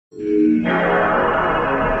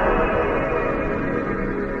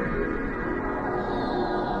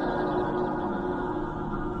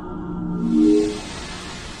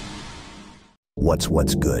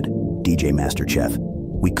What's good? DJ Master Chef.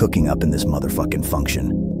 We cooking up in this motherfucking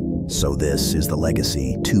function. So this is the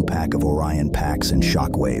Legacy 2-pack of Orion packs and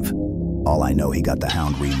Shockwave. All I know, he got the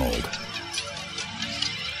Hound remold.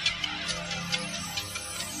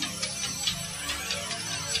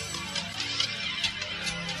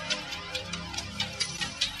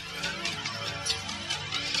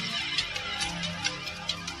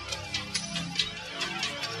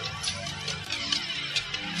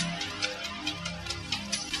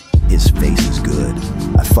 His face is good.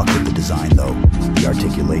 I fuck with the design though. The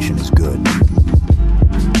articulation is good.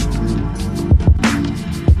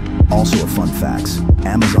 Also a fun fact,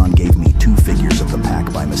 Amazon gave me 2 figures of the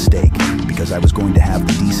pack by mistake because I was going to have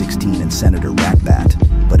the D16 and Senator Rat Bat,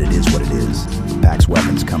 but it is what it is. The pack's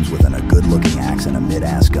weapons comes with a good looking axe and a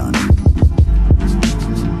mid-ass gun.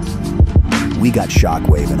 We got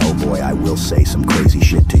Shockwave and oh boy, I will say some crazy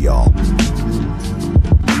shit to y'all.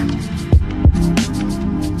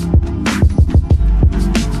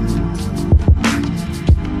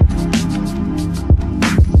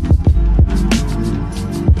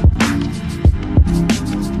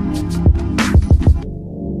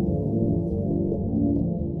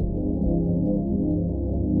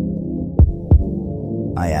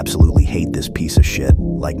 I absolutely hate this piece of shit.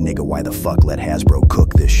 Like, nigga, why the fuck let Hasbro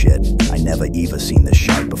cook this shit? I never even seen this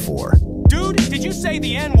shite before. Dude, did you say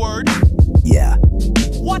the N-word? Yeah.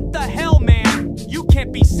 What the hell, man? You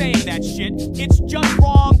can't be saying that shit. It's just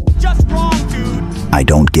wrong, dude. I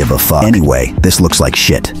don't give a fuck. Anyway, this looks like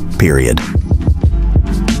shit. Period.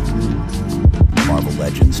 Marvel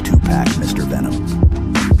Legends 2-pack Mr. Venom.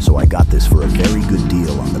 So I got this for a very good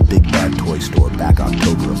deal on the Big Bad Toy Store back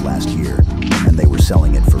October of last year, and they were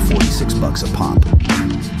selling it for 46 bucks a pop.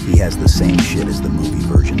 He has the same shit as the movie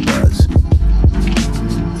version does.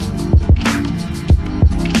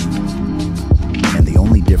 And the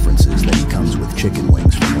only difference is that he comes with chicken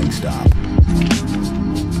wings from Wingstop.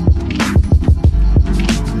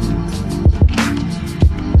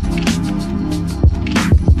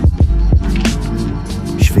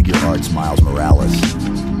 Figure Arts Miles Morales.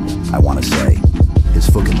 I want to say, his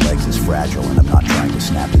fucking legs is fragile and I'm not trying to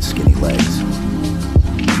snap his skinny legs.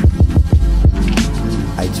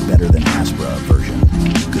 It's better than Hasbro version.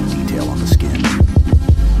 Good detail on the skin.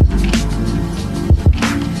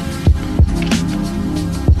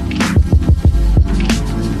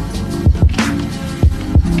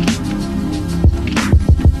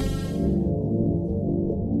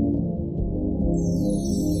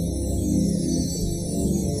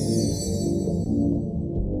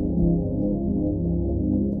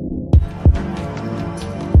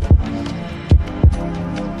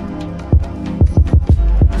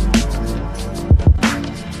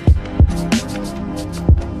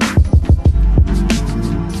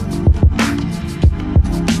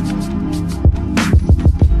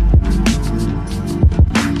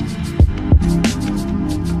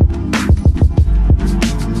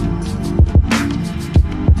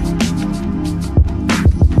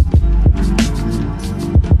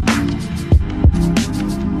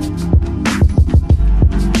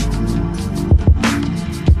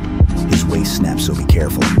 Snap, so be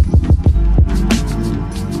careful.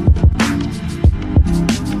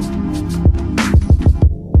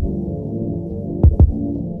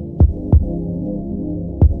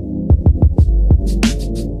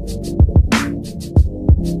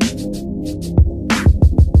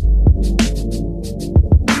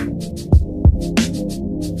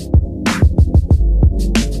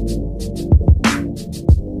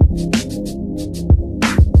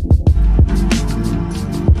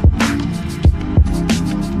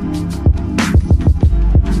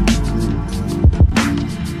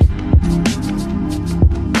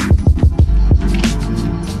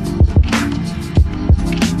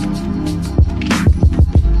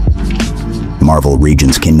 Marvel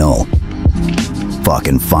Regions Kino.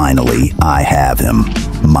 Fucking finally, I have him.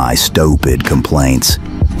 My stupid complaints,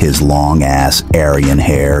 his long-ass Aryan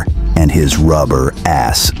hair, and his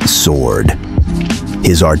rubber-ass sword.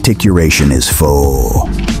 His articulation is full.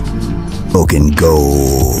 Fucking go.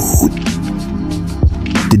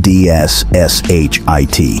 The DSSHIT.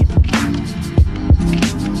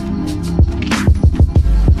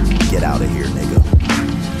 Get out of here, nigga.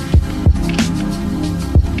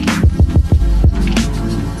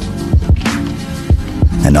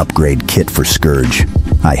 An upgrade kit for Scourge.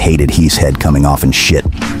 I hated He's head coming off and shit.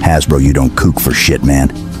 Hasbro, you don't kook for shit, man.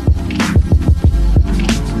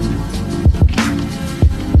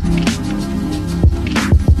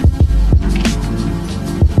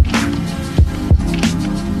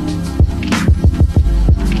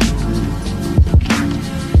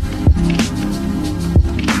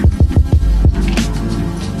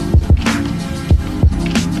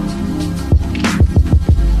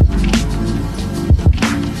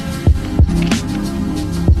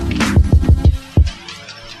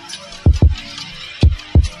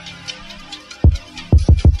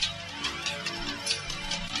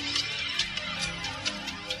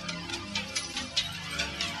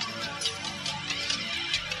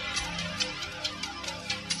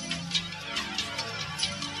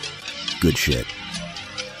 Good shit.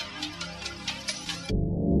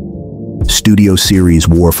 Studio Series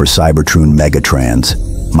War for Cybertron Megatrans.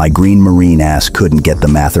 My Green Marine ass couldn't get the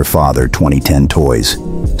Mather Father 2010 toys,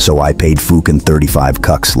 so I paid Fukin 35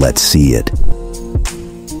 cucks. Let's see it.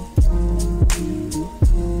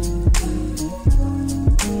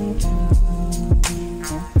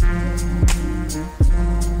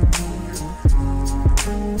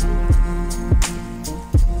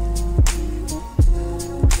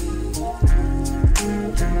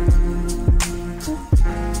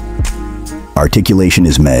 Articulation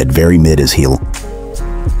is mid, very mid is heel.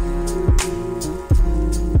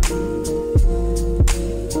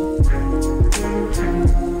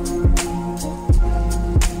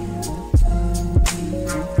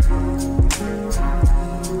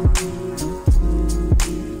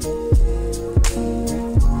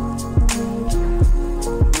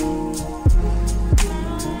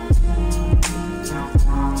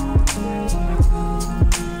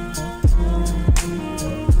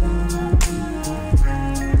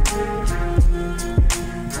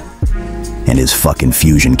 And his fucking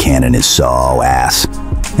fusion cannon is so ass.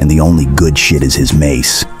 And the only good shit is his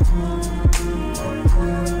mace.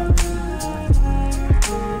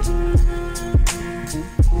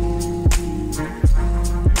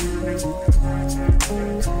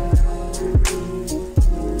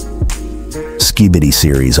 Skibidi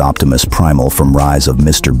Series Optimus Primal from Rise of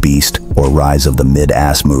Mr. Beast or Rise of the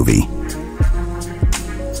Mid-Ass Movie.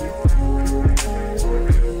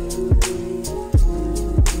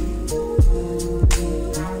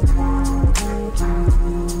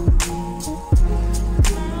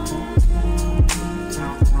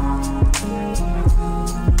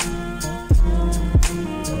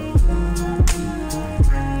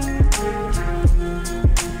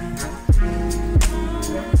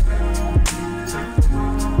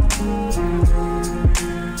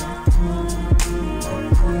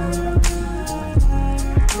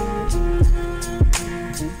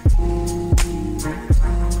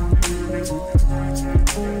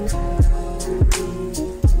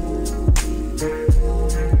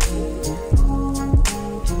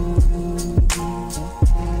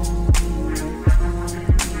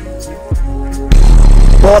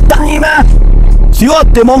 Time! Si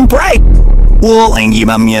Optimum Break! Walling you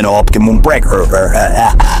mam yen Optimum Break.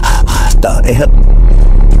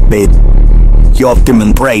 Bit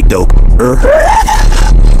Optimum Break though.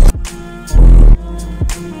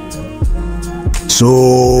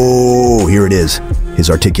 So here it is. His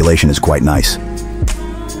articulation is quite nice.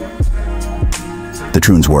 The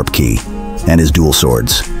Troon's warp key and his dual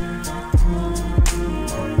swords.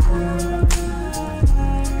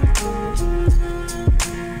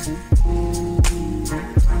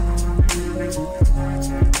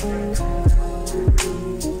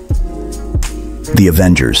 The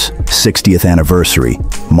Avengers, 60th anniversary,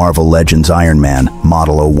 Marvel Legends Iron Man,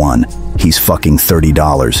 Model 01. He's fucking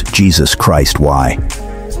 $30. Jesus Christ, why?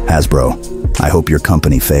 Hasbro, I hope your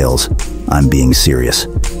company fails. I'm being serious.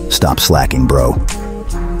 Stop slacking, bro.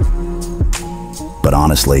 But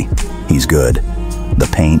honestly, he's good. The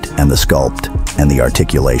paint and the sculpt and the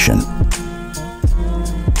articulation.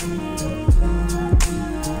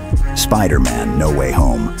 Spider-Man No Way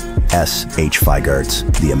Home. S.H. Feigertz,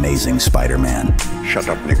 the Amazing Spider-Man. Shut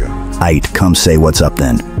up, nigga. Aight, come say what's up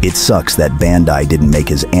then. It sucks that Bandai didn't make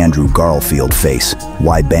his Andrew Garfield face.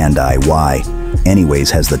 Why Bandai, why? Anyways,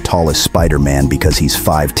 has the tallest Spider-Man because he's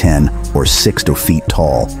 5'10" or 6 feet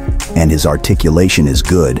tall. And his articulation is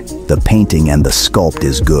good. The painting and the sculpt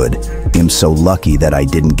is good. I'm so lucky that I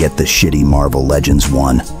didn't get the shitty Marvel Legends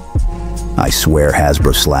one. I swear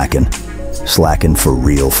Hasbro slacking. Slacking for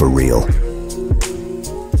real, for real.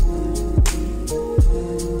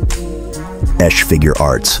 Esh Figure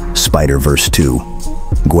Arts, Spider-Verse 2.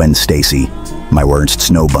 Gwen Stacy, my worst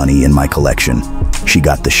snow bunny in my collection. She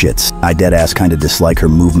got the shits. I deadass kinda dislike her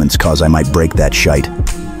movements cause I might break that shite.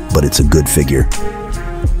 But it's a good figure.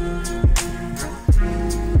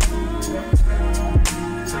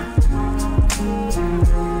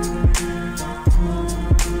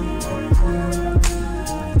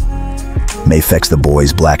 Mafex the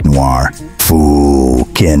Boys Black Noir.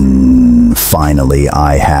 Fucking finally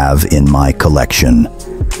I have in my collection.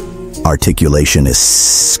 Articulation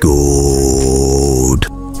is good.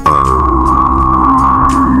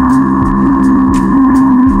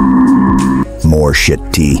 More shit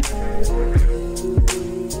tea.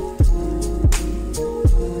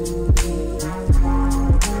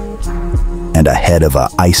 And a head of a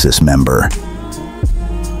ISIS member.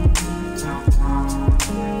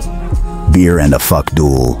 Beer and a fuck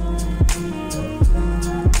duel.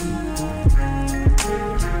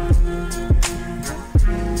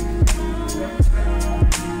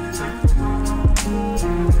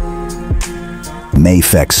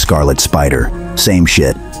 Mafex Scarlet Spider, same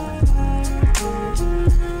shit.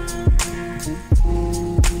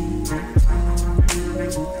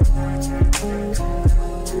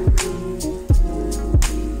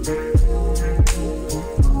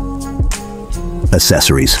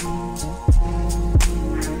 Accessories.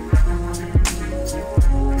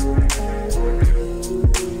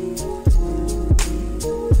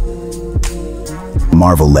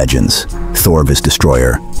 Marvel Legends, Thorvus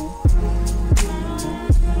Destroyer.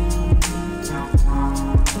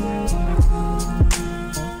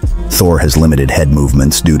 Thor has limited head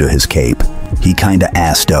movements due to his cape. He kinda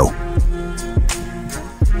ass-do.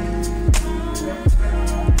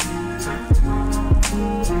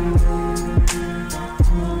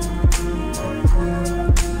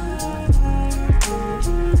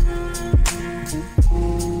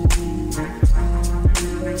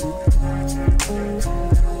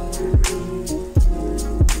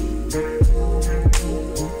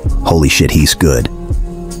 Holy shit, he's good.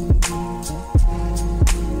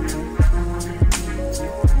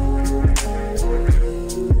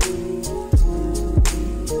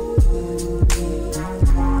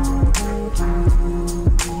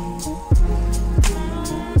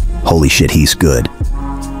 Holy shit, he's good.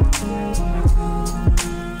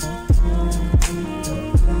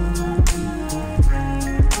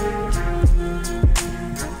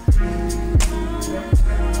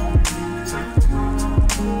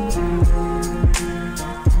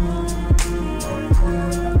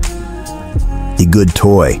 Good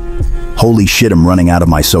toy. Holy shit, I'm running out of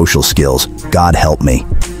my social skills. God help me.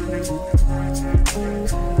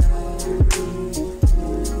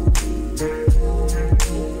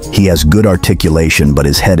 He has good articulation, but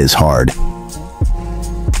his head is hard.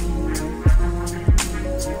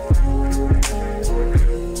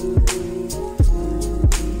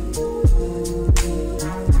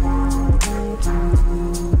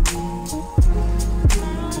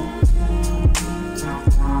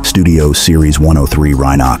 Studio Series 103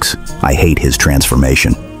 Rhinox. I hate his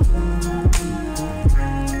transformation.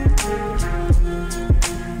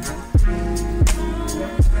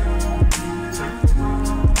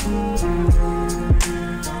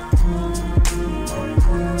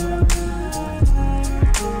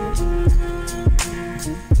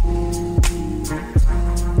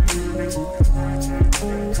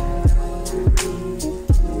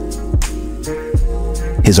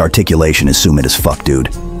 His articulation is sumid as fuck, dude.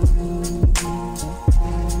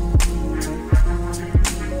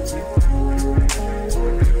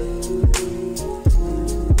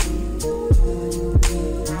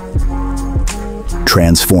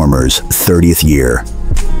 Transformers 30th year.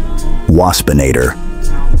 Waspinator.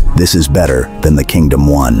 This is better than the Kingdom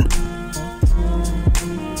 1.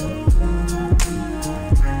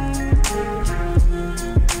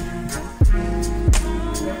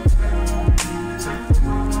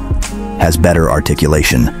 Has better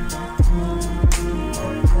articulation.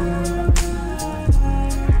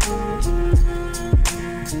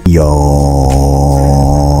 Yo,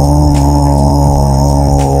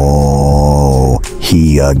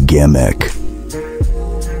 he a gimmick.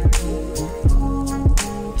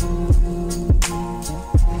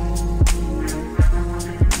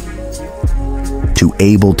 To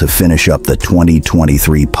able to finish up the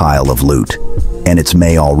 2023 pile of loot. And it's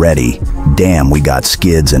May already. Damn, we got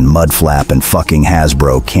Skids and Mudflap and fucking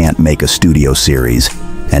Hasbro can't make a studio series.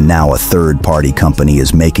 And now a third-party company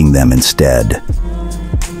is making them instead.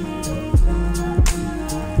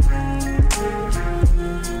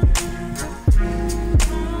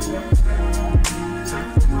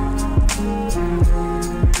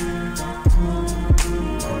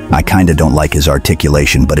 I kinda don't like his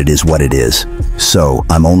articulation, but it is what it is. So,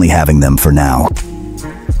 I'm only having them for now.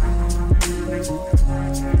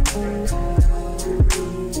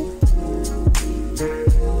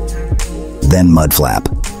 Then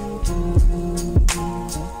Mudflap.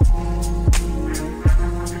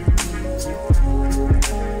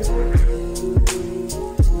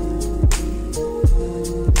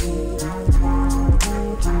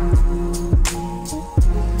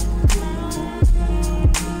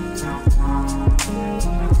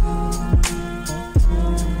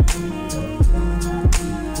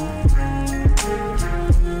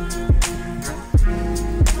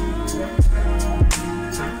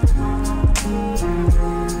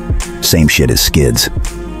 Same shit as Skids.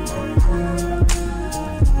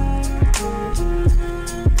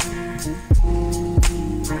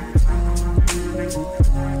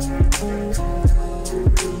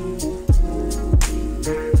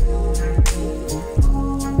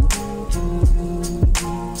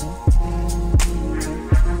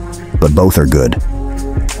 But both are good.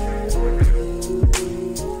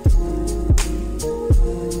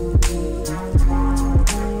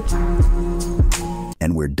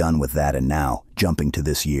 done with that and now, jumping to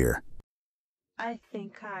this year. I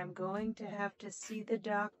think I'm going to have to see the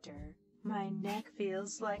doctor. My neck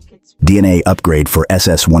feels like it's... DNA upgrade for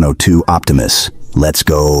SS-102 Optimus. Let's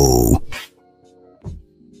go.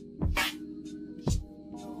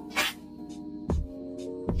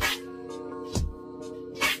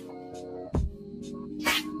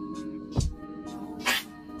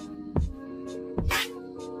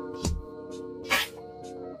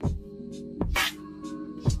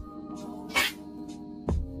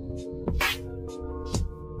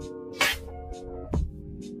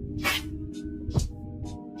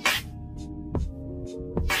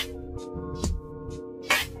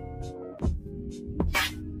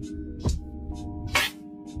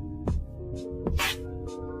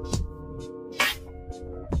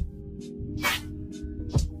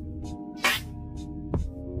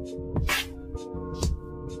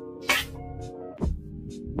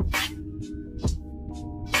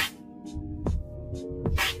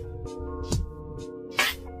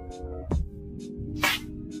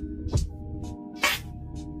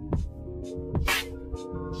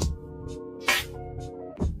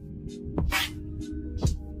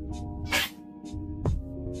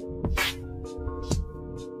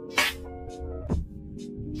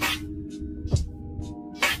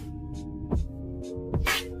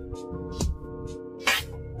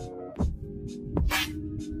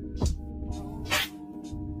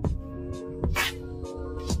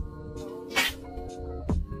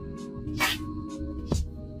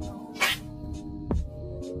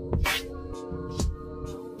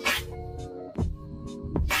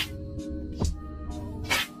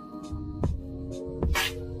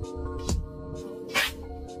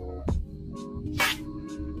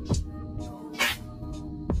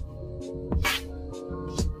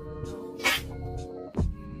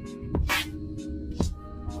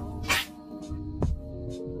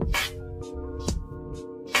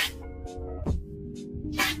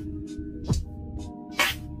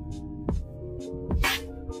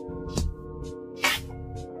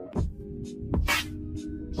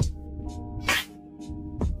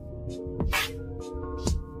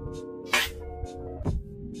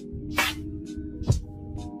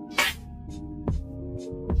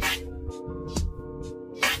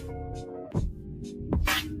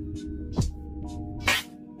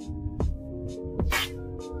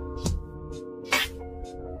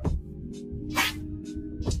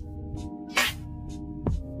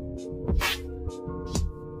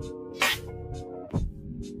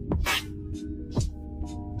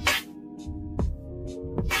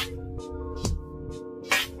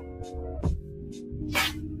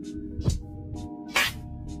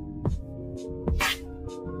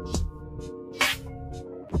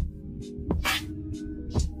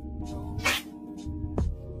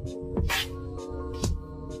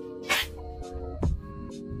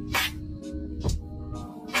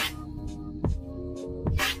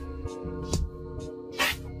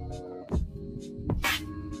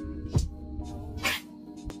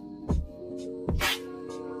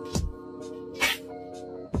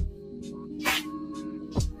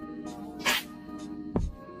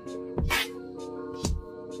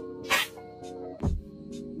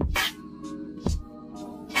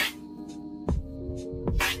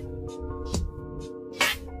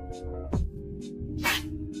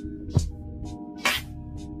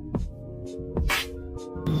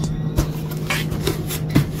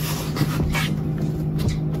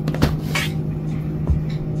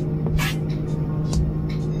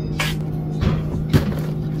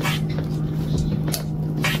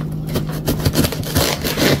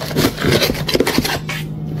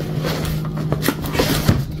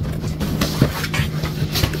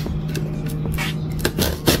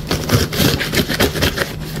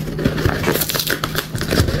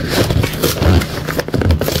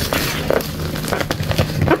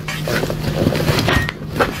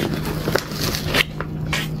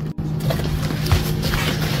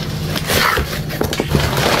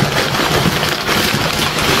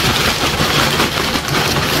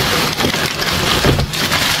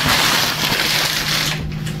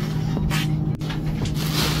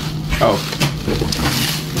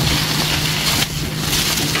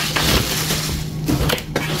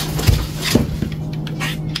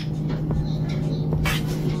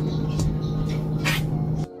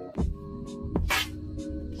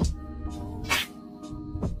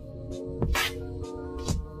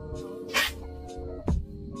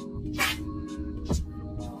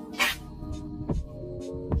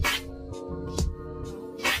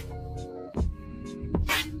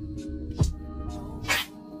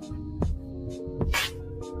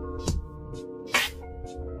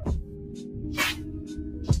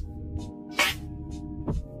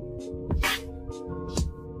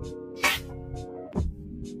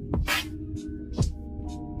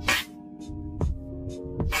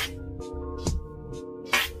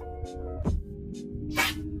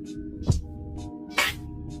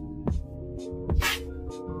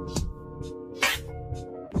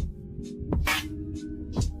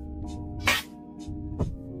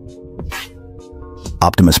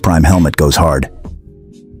 Optimus Prime helmet goes hard.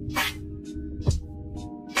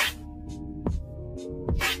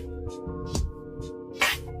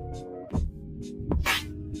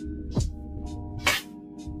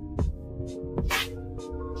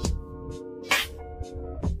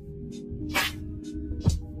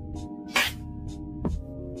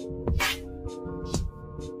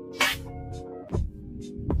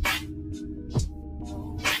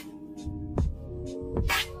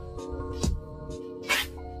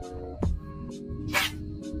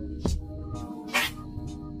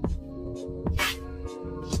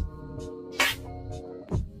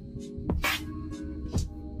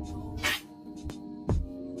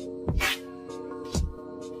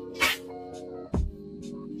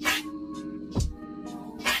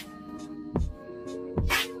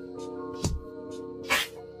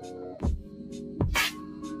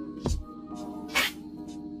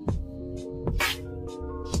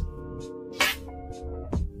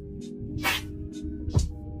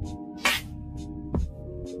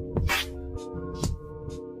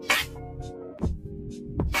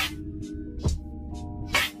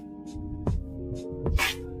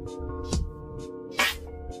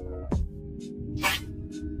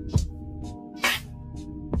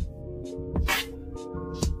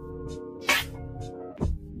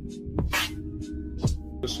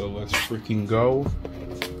 So let's freaking go.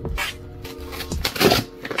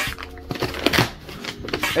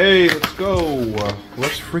 Hey, let's go.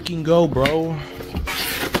 Let's freaking go, bro.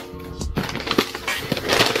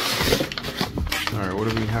 Alright, what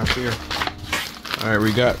do we have here? Alright,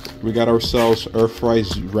 we got ourselves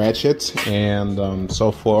Earthrise Ratchet, and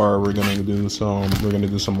so far we're gonna do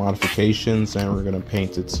some modifications and we're gonna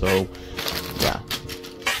paint it, so yeah.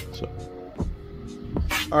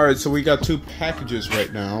 Alright, so we got two packages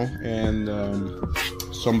right now, and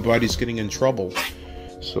somebody's getting in trouble.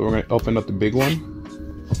 So we're going to open up the big one.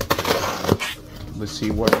 Let's see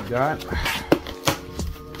what we got.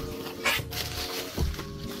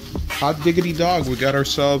 Hot diggity dog, we got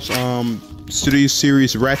ourselves Studio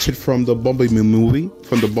Series Ratchet from the Bumblebee movie.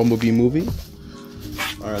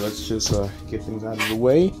 Alright, let's just get things out of the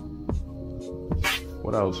way.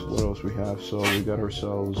 What else we have? So we got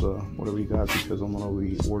ourselves, what do we got? Because I'm gonna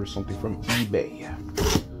order something from eBay.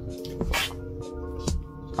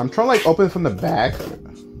 I'm trying to like open it from the back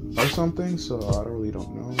or something, so I really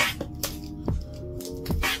don't know.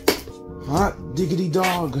 Hot diggity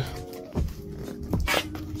dog.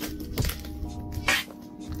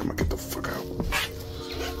 Come on, get the fuck out.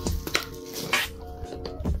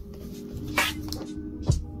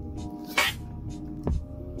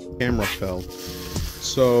 Camera fell.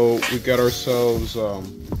 So we got ourselves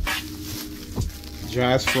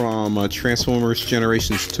Jazz from Transformers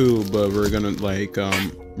Generations 2, but we're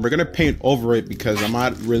gonna paint over it because I'm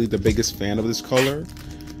not really the biggest fan of this color,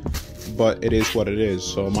 but it is what it is.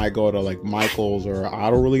 So I might go to like Michael's, or I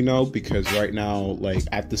don't really know, because right now, like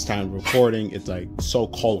at this time of recording, it's like so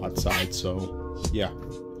cold outside. So yeah.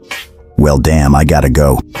 Well, damn, I gotta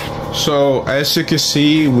go. So as you can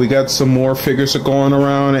see, we got some more figures going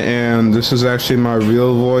around, and this is actually my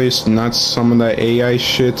real voice, not some of that AI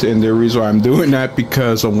shit. And the reason why I'm doing that,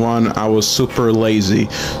 because of one, I was super lazy.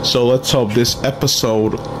 So let's hope this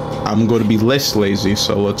episode I'm going to be less lazy.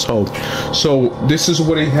 So let's hope. So this is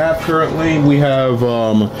what we have currently. We have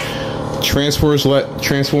Transformers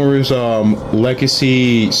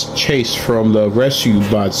Legacy Chase from the Rescue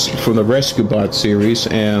Bot series,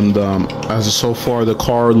 and as of so far, the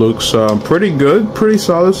car looks pretty good, pretty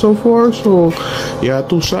solid so far. So yeah,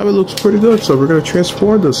 tu sabes, looks pretty good. So we're gonna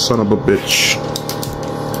transform this son of a bitch.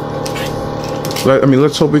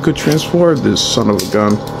 Let's hope we could transform this son of a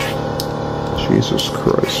gun. Jesus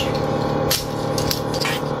Christ.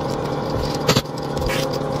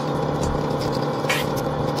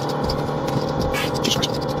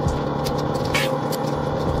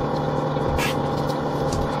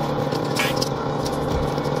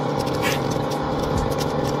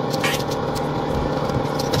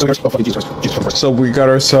 So we got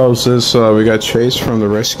ourselves this, we got Chase from the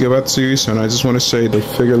Rescue Bot series, and I just want to say the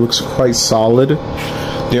figure looks quite solid.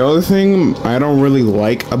 The other thing I don't really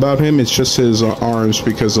like about him, it's just his arms,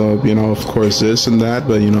 because of, you know, of course this and that,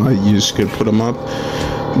 but you know, you just could put him up.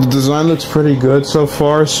 The design looks pretty good so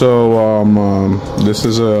far. So this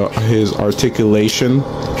is his articulation.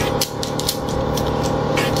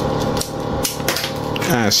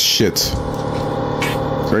 Shit.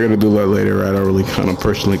 We're gonna do that later. I don't really kind of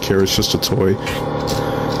personally care. It's just a toy.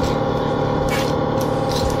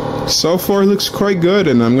 So far, it looks quite good,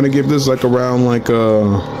 and I'm gonna give this like around like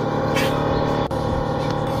a.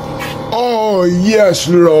 Oh yes,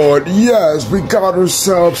 Lord, yes, we got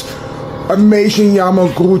ourselves Amazing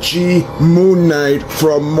Yamaguchi Moon Knight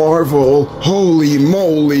from Marvel. Holy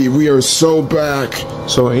moly, we are so back.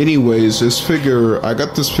 So anyways, this figure, I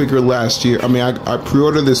got this figure last year. I mean, I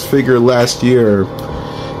pre-ordered this figure last year.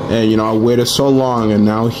 And, you know, I waited so long, and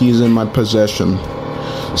now he's in my possession.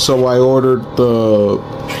 So I ordered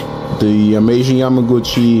the Amazing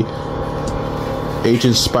Yamaguchi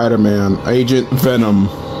Agent Spider-Man, Agent Venom.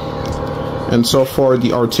 And so far,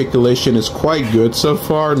 the articulation is quite good so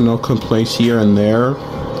far. No complaints here and there.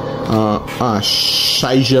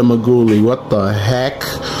 Shaija Maguli, what the heck?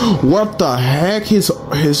 What the heck? His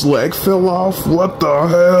leg fell off? What the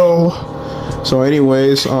hell? So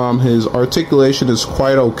anyways, his articulation is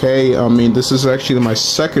quite okay. I mean, this is actually my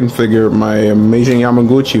second figure, my Amazing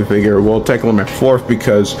Yamaguchi figure. Well, technically my fourth,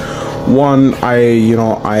 because one, I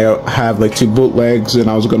have like 2 bootlegs, and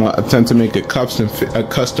I was gonna attempt to make a custom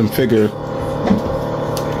figure,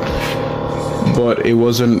 but it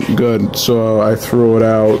wasn't good, so I threw it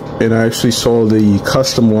out, and I actually sold the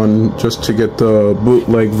custom one just to get the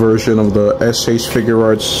bootleg version of the SH Figure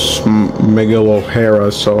Arts Miguel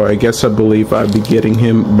O'Hara. So I believe I'll be getting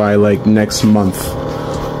him by like next month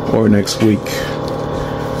or next week.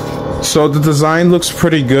 So the design looks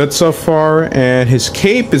pretty good so far, and his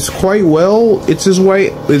cape is quite well.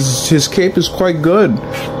 His cape is quite good.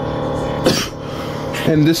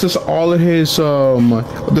 And this is all of his porqueria.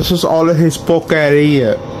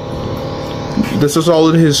 This is all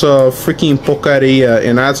of his freaking porqueria,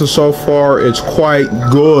 and as of so far, it's quite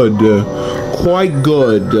good. Quite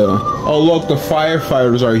good. Oh look, the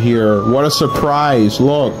firefighters are here. What a surprise.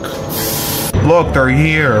 Look, they're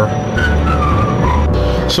here.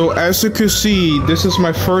 So as you can see, this is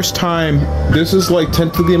my first time. This is like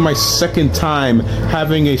technically my second time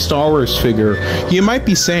having a Star Wars figure. You might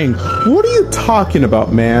be saying, what are you talking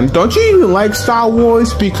about, man? Don't you even like Star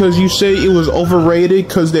Wars because you say it was overrated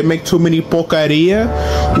because they make too many porqueria?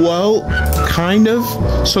 Well, kind of.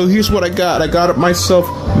 So here's what I got. I got myself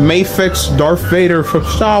Mafex Darth Vader from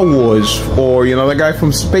Star Wars, or you know, the guy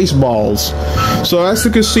from Spaceballs. So as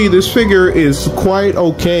you can see, this figure is quite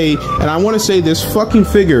okay, and I want to say this fucking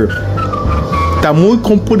figure está muy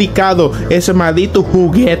complicado ese maldito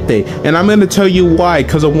juguete, and I'm gonna tell you why.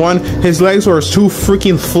 Because of one, his legs are too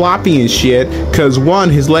freaking floppy and shit. Because one,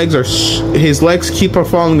 his legs keep on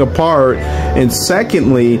falling apart, and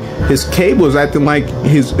secondly, his cape was acting like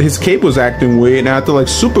his cape was acting weird, and I had to like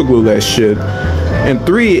super glue that shit. And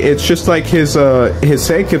 3, it's just like his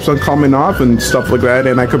head keeps on coming off and stuff like that,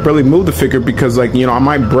 and I could barely move the figure because, like, you know, I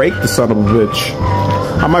might break the son of a bitch.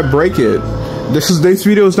 I might break it. This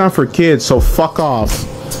video is not for kids, so fuck off.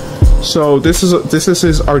 So this is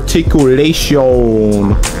his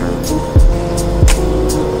articulation.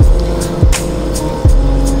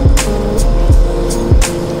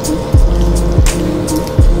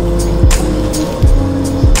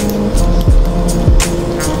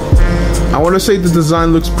 I want to say the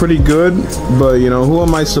design looks pretty good, but you know, who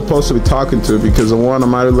am I supposed to be talking to? Because one,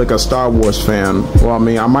 I'm either like a Star Wars fan. Well, I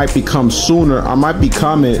mean, I might become it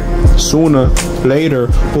sooner, later,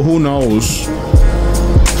 but who knows?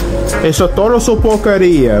 Eso todo su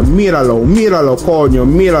porquería. Míralo, coño,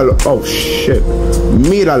 míralo. Oh shit,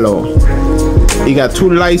 míralo. He got 2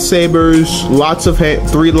 lightsabers, lots of 3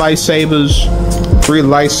 lightsabers,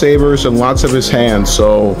 and lots of his hands.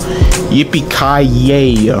 So,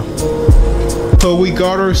 yippee-ki-yay. So we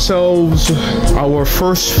got ourselves our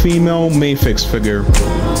first female Mafex figure.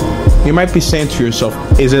 You might be saying to yourself,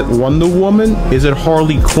 is it Wonder Woman? Is it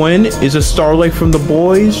Harley Quinn? Is it Starlight from The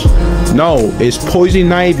Boys? No, it's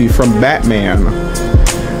Poison Ivy from Batman.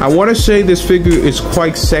 I want to say this figure is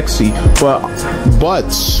quite sexy, but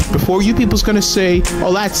before you people's gonna say,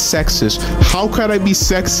 oh, that's sexist, how could I be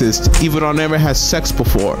sexist even though I never had sex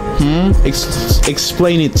before?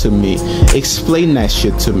 Explain it to me. Explain that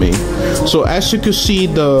shit to me. So as you can see,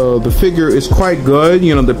 the figure is quite good.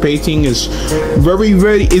 You know, the painting is very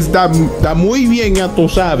da muy bien, ya tú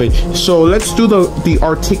sabes. So let's do the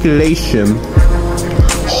articulation.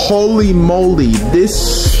 Holy moly,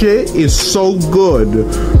 this shit is so good.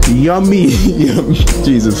 Yummy.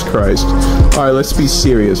 Jesus Christ. Alright, let's be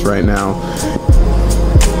serious right now.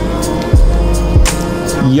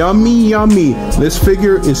 Yummy. This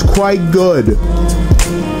figure is quite good.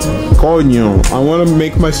 Coño, I want to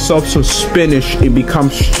make myself some spinach and become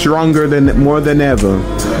stronger more than ever.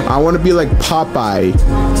 I want to be like Popeye.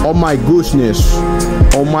 Oh my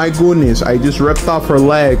goodness. I just ripped off her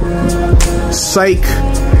leg. Psych.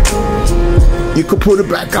 You can put it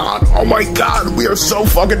back on. Oh my god, we are so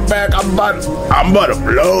fucking back. I'm about to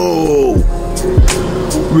blow.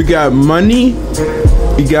 We got money.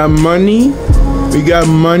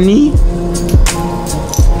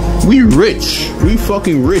 We rich. We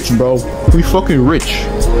fucking rich, bro. We fucking rich.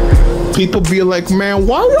 People be like, man,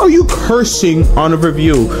 why are you cursing on a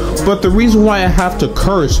review? But the reason why I have to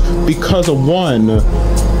curse, because of one,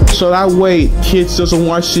 so that way kids doesn't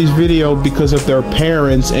watch these videos because of their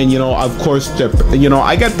parents. And you know, of course, you know,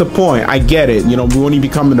 I get the point. I get it. You know, when you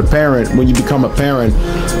become a parent,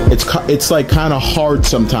 it's like kind of hard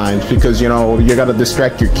sometimes because, you know, you gotta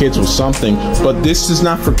distract your kids with something. But this is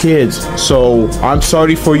not for kids. So I'm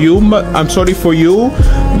sorry for you.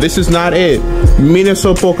 This is not it. Mina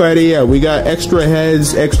so porcaria. We got extra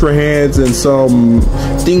heads, extra hands, and some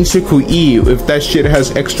things you could eat if that shit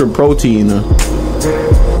has extra protein.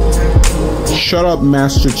 Shut up,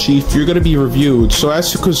 Master Chief. You're gonna be reviewed. So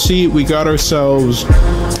as you can see, we got ourselves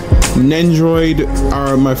Nendroid,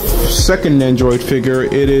 my second Nendroid figure.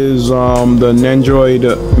 It is the Nendroid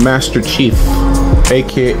Master Chief,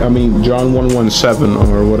 aka John 117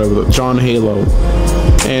 or whatever, John Halo,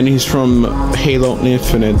 and he's from Halo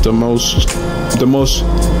Infinite. The most.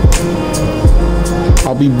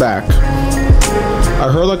 I'll be back. I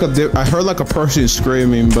heard like a person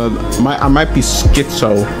screaming, but I might be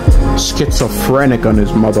schizophrenic on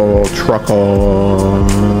his mother trucker.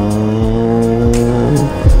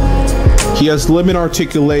 He has limit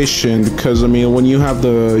articulation because, I mean, when you have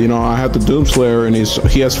the, you know, I have the Doomslayer and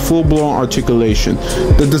he has full-blown articulation.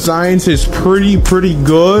 The designs is pretty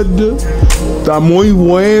good. Está muy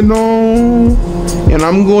bueno. And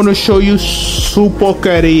I'm going to show you su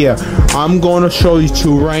porquería. I'm going to show you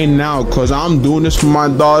two right now because I'm doing this for my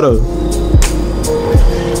daughter.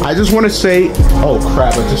 I just want to say, oh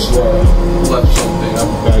crap, I just left something. I'm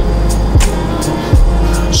back.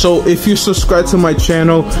 So if you subscribe to my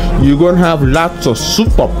channel, you're gonna have lots of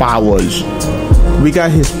superpowers. We got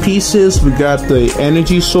his pieces, we got the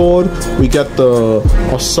energy sword, we got the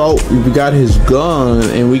assault, we got his gun,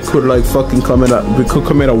 and we could like fucking commit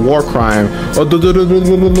a war crime.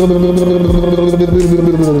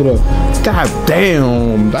 God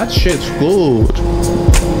damn, that shit's good.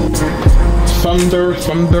 Thundercat.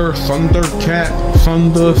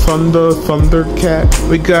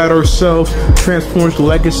 We got ourselves Transformers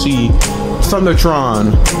Legacy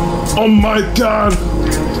Thundertron. Oh my god!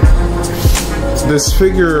 This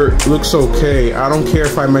figure looks okay. I don't care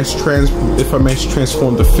if I might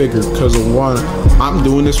transform the figure because of one, I'm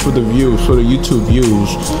doing this for the views, for the YouTube views.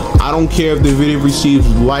 I don't care if the video receives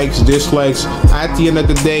likes, dislikes. At the end of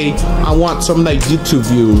the day, I want some like YouTube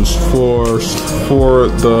views for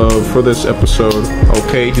this episode.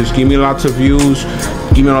 Okay, just give me lots of views,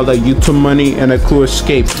 give me all that YouTube money, and I could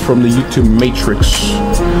escape from the YouTube matrix.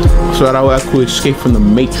 So that I could escape from the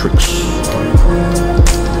matrix.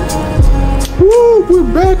 Woo,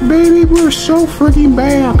 we're back, baby. We're so freaking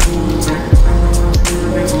back.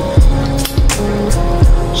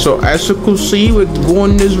 So as you can see, we're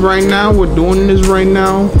doing this right now.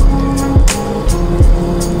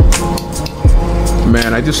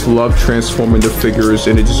 Man, I just love transforming the figures,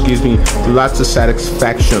 and it just gives me lots of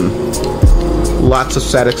satisfaction.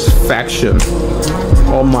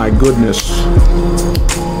 Oh my goodness.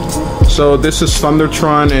 So this is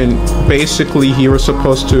Thundertron, and basically he was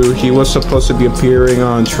supposed to be appearing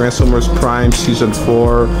on Transformers Prime Season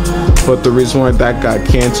 4, but the reason why that got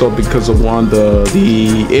canceled because of one,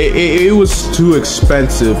 it was too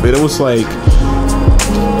expensive. It was like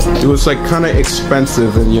kind of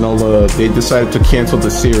expensive, and you know, they decided to cancel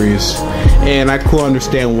the series, and I could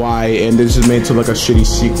understand why, and they just made it to like a shitty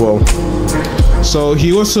sequel. So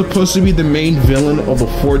he was supposed to be the main villain of the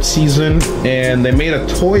 4th season, and they made a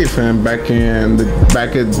toy of him back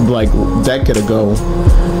like a decade ago.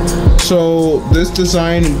 So this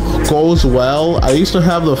design goes well. I used to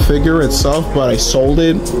have the figure itself, but I sold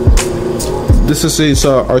it. This is his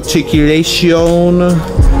articulation.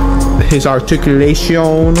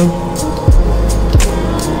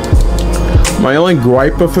 My only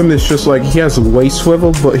gripe of him is just like he has a waist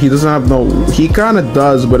swivel, but he doesn't have he kind of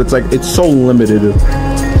does, but it's like it's so limited.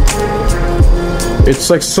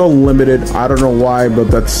 It's like so limited. I don't know why,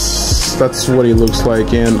 but that's what he looks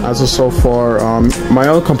like. And as of so far, my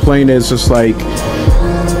only complaint is just like,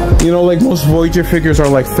 you know, like most Voyager figures are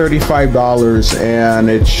like $35, and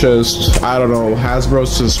it's just, I don't know,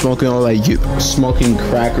 Hasbro's just smoking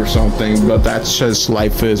crack or something, but that's just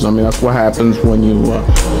life is. I mean, that's what happens when you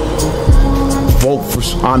vote for.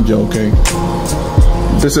 I'm joking.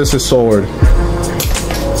 This is his sword.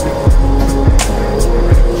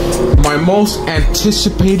 My most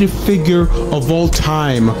anticipated figure of all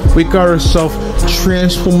time. We got ourselves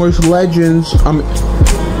Transformers Legends.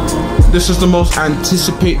 This is the most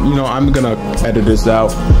anticipated. You know, I'm gonna edit this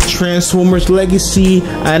out. Transformers Legacy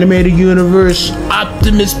Animated Universe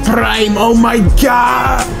Optimus Prime. Oh my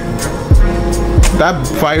god! That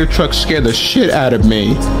fire truck scared the shit out of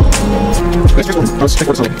me.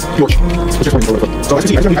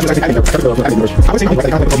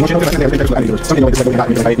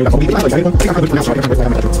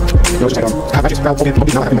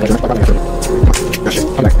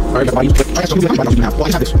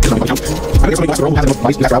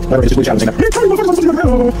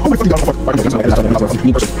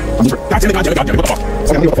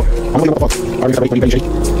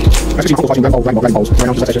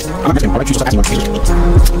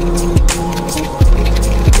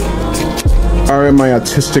 Alright, my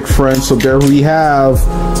autistic friends, so there we have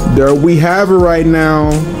it right now.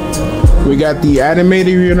 We got the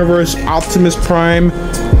Animated Universe Optimus Prime.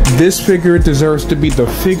 This figure deserves to be the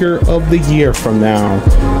figure of the year from now.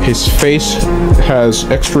 His face has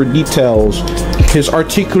extra details. His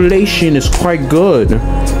articulation is quite good.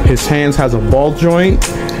 His hands has a ball joint.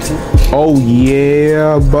 Oh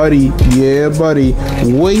yeah, buddy. Yeah, buddy.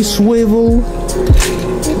 Waist swivel.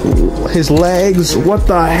 His legs. What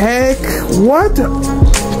the heck? What?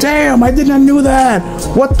 Damn, I did not know that.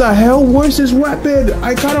 What the hell? Where's his weapon?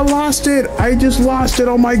 I kinda lost it. I just lost it.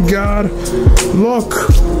 Oh my god. Look.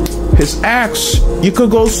 His axe. You could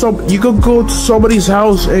go to somebody's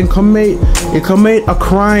house and commit a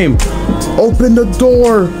crime. Open the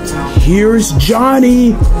door. Here's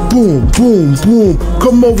Johnny. Boom, boom, boom.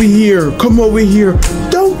 Come over here. Come over here.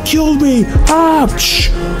 Don't kill me. Ah, shh,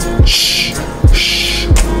 shh, shh.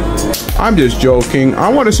 I'm just joking. I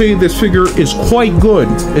want to say this figure is quite good.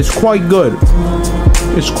 It's quite good.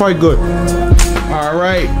 It's quite good. All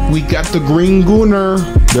right, we got the Green Gooner.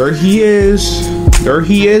 There he is. There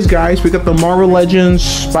he is, guys. We got the Marvel Legends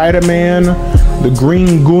Spider-Man, the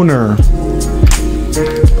Green Gooner.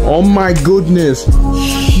 Oh my goodness.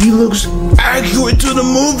 He looks accurate to the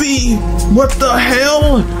movie. What the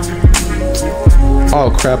hell?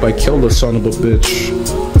 Oh crap, I killed the son of a bitch.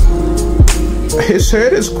 His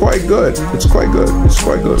head is quite good. It's quite good. It's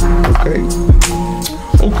quite good. Okay.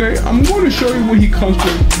 Okay, I'm going to show you what he comes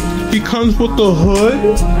with. He comes with the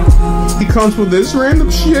hood. He comes with this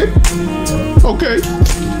random shit. Okay.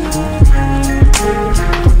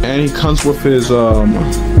 And he comes with his,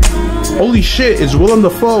 holy shit, it's Willem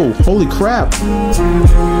Dafoe. Holy crap.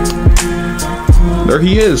 There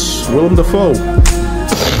he is, Willem Dafoe.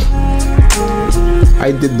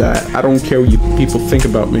 I did that. I don't care what you people think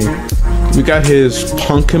about me. We got his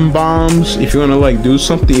pumpkin bombs. If you want to like do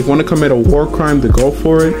something, if you want to commit a war crime, to go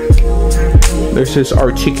for it. There's his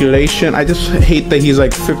articulation. I just hate that he's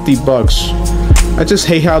like 50 bucks. I just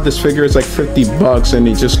hate how this figure is like 50 bucks and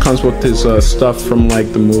he just comes with his stuff from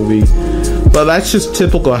like the movie. But that's just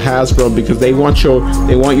typical Hasbro because they want your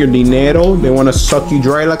dinero. They want to suck you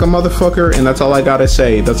dry like a motherfucker, and that's all I gotta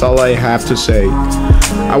say. That's all I have to say.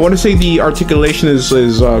 I want to say the articulation is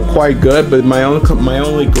quite good, but my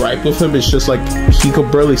only gripe with him is just like he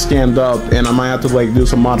could barely stand up, and I might have to like do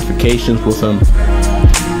some modifications with him.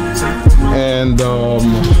 And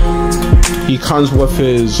he comes with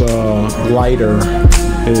his glider.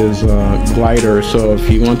 So if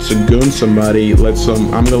he wants to goon somebody, I'm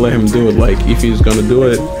gonna let him do it. Like if he's gonna do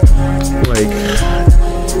it, like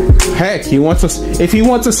heck, if he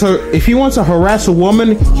wants to harass a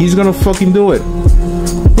woman, he's gonna fucking do it.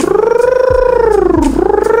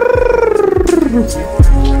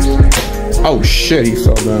 Oh shit, he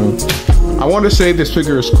fell down. I want to say this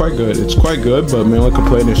figure is quite good. It's quite good, but my only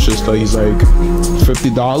complaint is just that he's like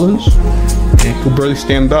 $50 and he could barely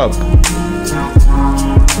stand up.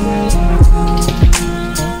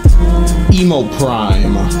 Emo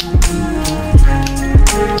Prime.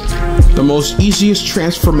 The most easiest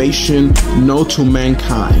transformation known to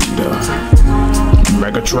mankind.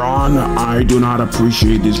 Megatron, I do not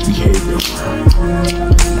appreciate this behavior.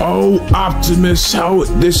 Oh, Optimus, how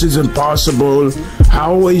this is impossible.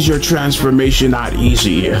 How is your transformation not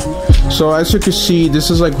easy? So as you can see, this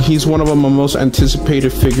is like he's one of my most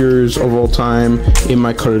anticipated figures of all time in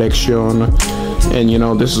my collection. And you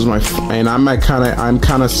know, this is I'm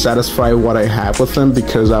kind of satisfied what I have with him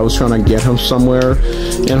because I was trying to get him somewhere.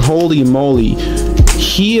 And holy moly,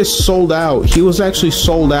 he is sold out. He was actually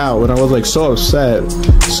sold out, and I was like so upset.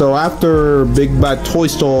 So after Big Bad Toy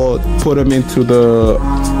Store put him into the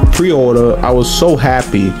pre-order, I was so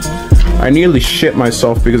happy. I nearly shit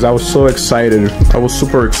myself because I was so excited. I was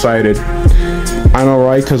super excited. I know,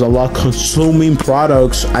 right? Because I love consuming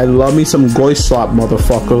products. I love me some Goislop,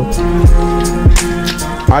 motherfucker.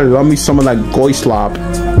 I love me some of that Goislop.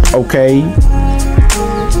 Okay?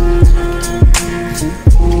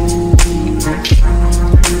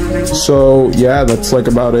 So yeah, that's like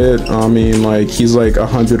about it. I mean, like he's like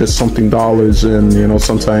 $100 and something, and you know,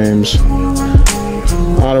 sometimes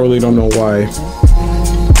I really don't know why,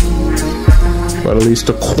 but at least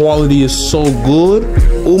the quality is so good.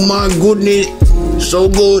 Oh my goodness, so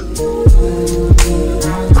good.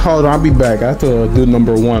 Hold on, I'll be back. I have to do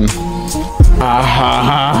number one. Ah ha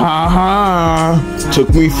ha ha ha. Took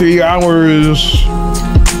me 3 hours.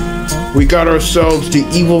 We got ourselves the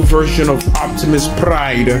evil version of Optimus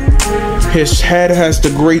Pride. His head has the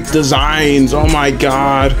great designs. Oh my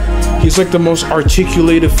god. He's like the most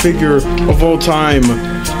articulated figure of all time.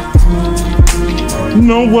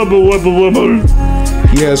 No wubble wubble wubble.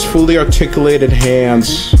 He has fully articulated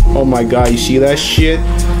hands. Oh my god, you see that shit?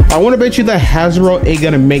 I want to bet you that Hasbro ain't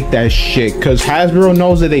gonna make that shit, because Hasbro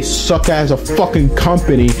knows that they suck as a fucking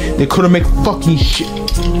company. They couldn't make fucking shit.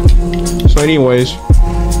 So anyways.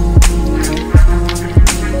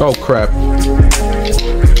 Oh crap.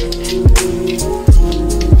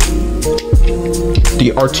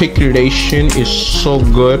 The articulation is so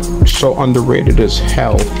good, so underrated as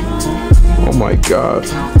hell. Oh my god.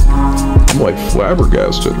 I'm like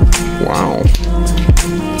flabbergasted. Wow.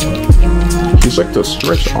 He's like the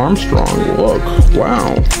Stretch Armstrong look.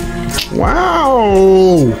 Wow.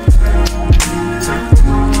 Wow.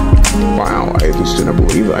 Wow. I just didn't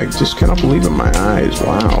believe it. I just cannot believe in my eyes.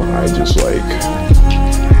 Wow. I just like...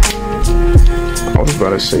 I was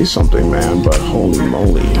about to say something, man, but holy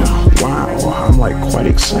moly. Wow. I'm like quite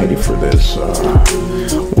excited for this.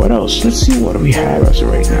 What else? Let's see what we have as of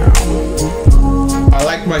right now. I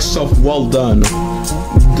like myself well done.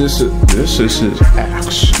 This is his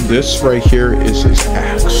axe. This right here is his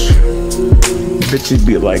axe. Bitches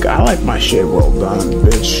be like, I like my shit well done.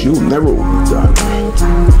 Bitch, you never will be done.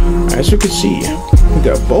 As you can see, we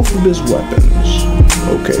got both of his weapons.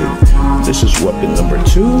 Okay, this is weapon number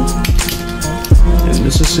 2. And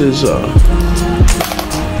this is his,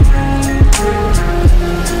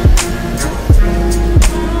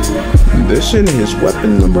 this is his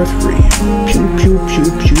weapon number 3. Pew, pew, pew,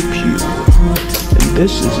 pew, pew. And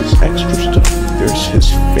this is his extra stuff. There's his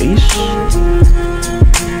face.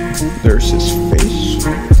 There's his face.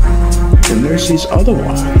 And there's his other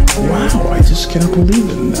one. Wow, I just cannot believe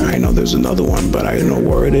it. I know there's another one, but I don't know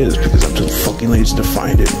where it is because I'm too fucking lazy to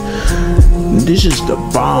find it. This is the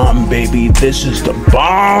bomb, baby. This is the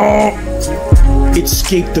bomb.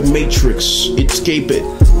 Escape the Matrix. Escape it.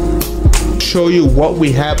 Show you what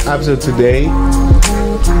we have after today.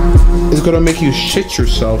 It's gonna make you shit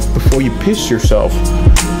yourself before you piss yourself.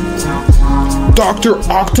 Dr.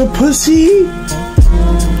 Octopussy?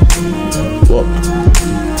 Look.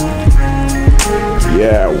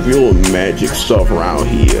 Yeah, real magic stuff around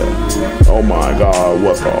here. Oh my god,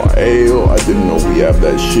 what the hell? I didn't know we have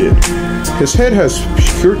that shit. His head has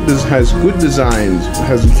good designs,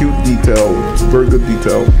 has cute detail, very good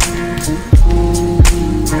detail.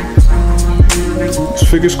 This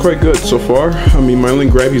figure's quite good so far. I mean, my only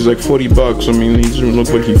grab, he's like $40. I mean, he doesn't look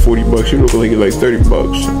like he's $40. He look like he's like $30.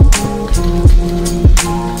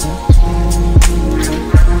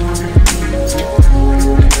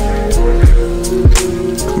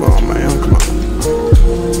 Come on, man, come on.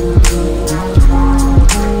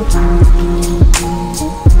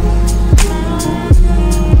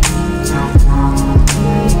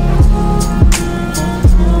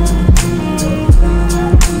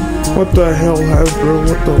 What the hell, Hasbro?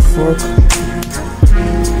 What the fuck?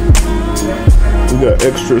 We got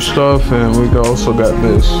extra stuff, and we also got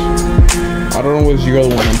this. I don't know what's the other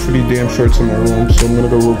one. I'm pretty damn sure it's in my room, so I'm gonna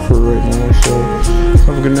go look for it right now. So,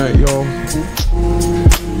 have a good night, y'all.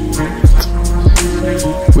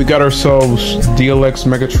 We got ourselves DLX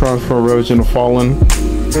Megatron from Revenge of the Fallen.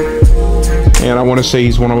 And I want to say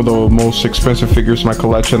he's one of the most expensive figures in my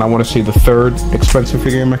collection. I want to say the 3rd expensive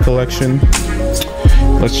figure in my collection.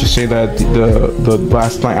 Let's just say that the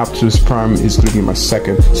last night Optimus Prime is going to be my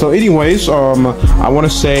 2nd. So anyways, I want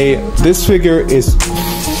to say this figure is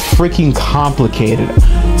freaking complicated.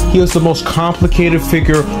 He is the most complicated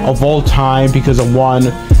figure of all time because of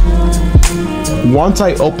one. Once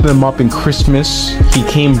I opened him up in Christmas, he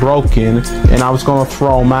came broken, and I was gonna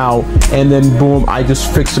throw him out, and then boom, I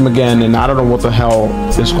just fixed him again, and I don't know what the hell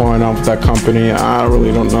is going on with that company. I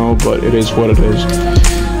really don't know, but it is what it is.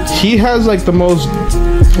 He has like the most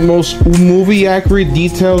movie accurate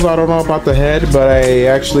details. I don't know about the head, but I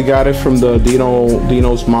actually got it from the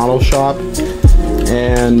Dino's model shop.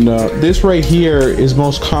 And this right here is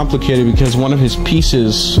most complicated because one of his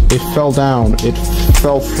pieces, it fell down. It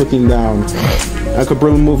fell flicking down. I could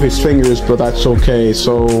barely move his fingers, but that's okay.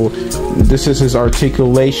 So this is his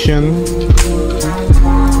articulation.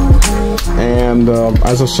 And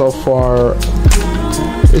as of so far,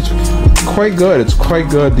 It's quite good. It's quite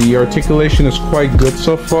good. The articulation is quite good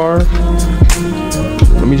so far.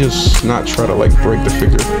 Let me just not try to like break the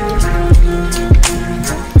figure.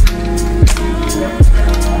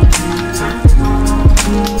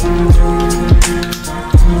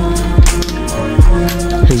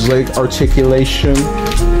 His leg articulation.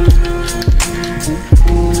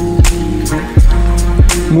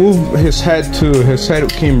 Move his head too. His head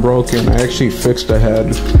came broken. I actually fixed the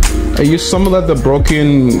head. I used some of the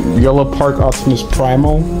broken Yellow Park Optimus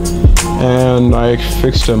Primal, and I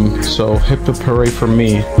fixed him. So hip hooray for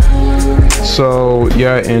me. So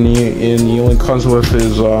yeah, and he only comes with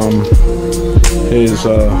his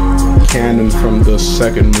cannon from the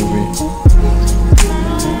second movie.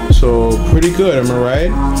 So pretty good, am I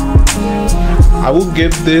right? I will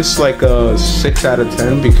give this like a 6 out of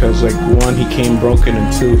 10 because like 1, he came broken,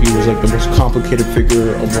 and 2, he was like the most complicated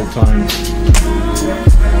figure of all time.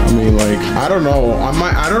 I mean, like, I don't know.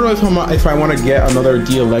 I don't know if I want to get another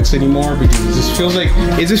DLX anymore, because it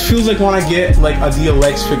just feels like when I get like a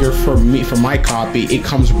DLX figure for my copy, it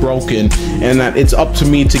comes broken, and that it's up to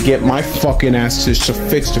me to get my fucking ass to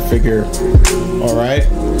fix the figure. All right.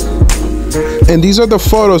 And these are the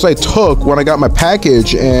photos I took when I got my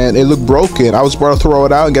package and it looked broken. I was about to throw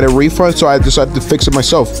it out and get a refund, so I decided to fix it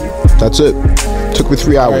myself. That's it. Took me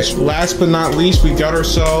 3 hours. Right, last but not least, we got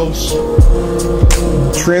ourselves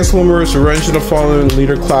Transformers Revenge of the Fallen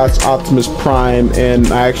Leader Class Optimus Prime, and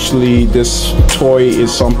actually this toy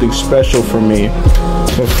is something special for me.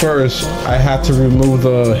 But first, I had to remove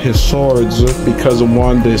his swords because of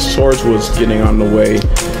one, the swords was getting on the way,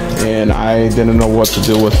 and I didn't know what to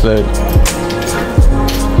do with it.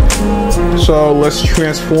 So let's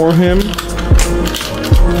transform him.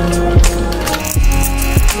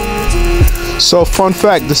 So fun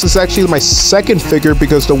fact, this is actually my second figure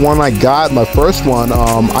because the one I got, my first one,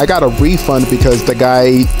 I got a refund because the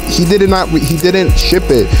guy, he didn't ship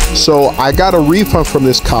it. So I got a refund from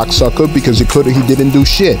this cocksucker because he didn't do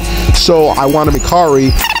shit. So I wanted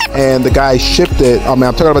Mikari, and the guy shipped it. I mean,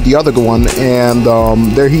 I'm talking about the other one, and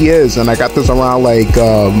there he is. And I got this around like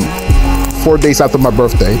 4 days after my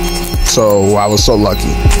birthday. So I was so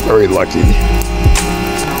lucky, very lucky.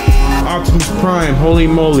 Optimus Prime, holy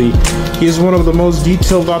moly. He is one of the most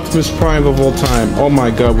detailed Optimus Prime of all time. Oh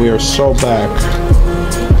my god, we are so back.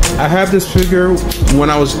 I have this figure when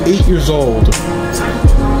I was 8 years old.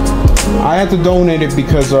 I had to donate it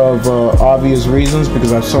because of obvious reasons,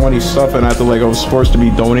 because I have so many stuff and I was forced to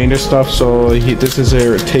be donating stuff. So this is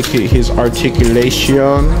his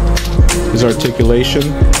articulation.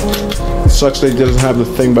 Sucks that he doesn't have the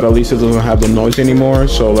thing, but at least it doesn't have the noise anymore.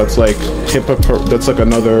 So that's like that's like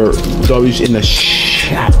another W in the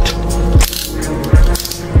chat.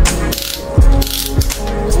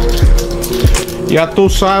 Ya tu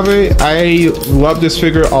sabe, I love this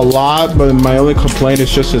figure a lot, but my only complaint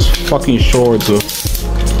is just his fucking shorts.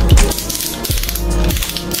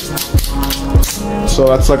 So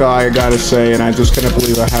that's like all I gotta say, and I just can't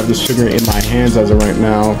believe I have this figure in my hands as of right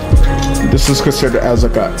now. This is considered as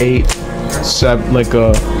like a 8, 7, like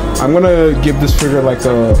a. I'm gonna give this figure like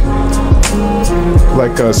a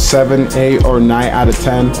 7, 8, or 9 out of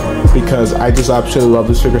 10 because I just absolutely love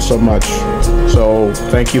this figure so much. So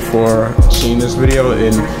thank you for seeing this video,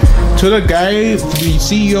 and to the guy, the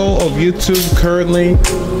CEO of YouTube currently,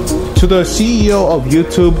 to the CEO of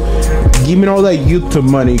YouTube, give me all that YouTube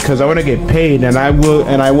money because I want to get paid, and I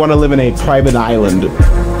want to live in a private island.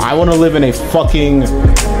 I want to live in a fucking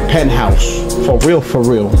penthouse, for real, for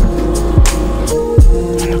real.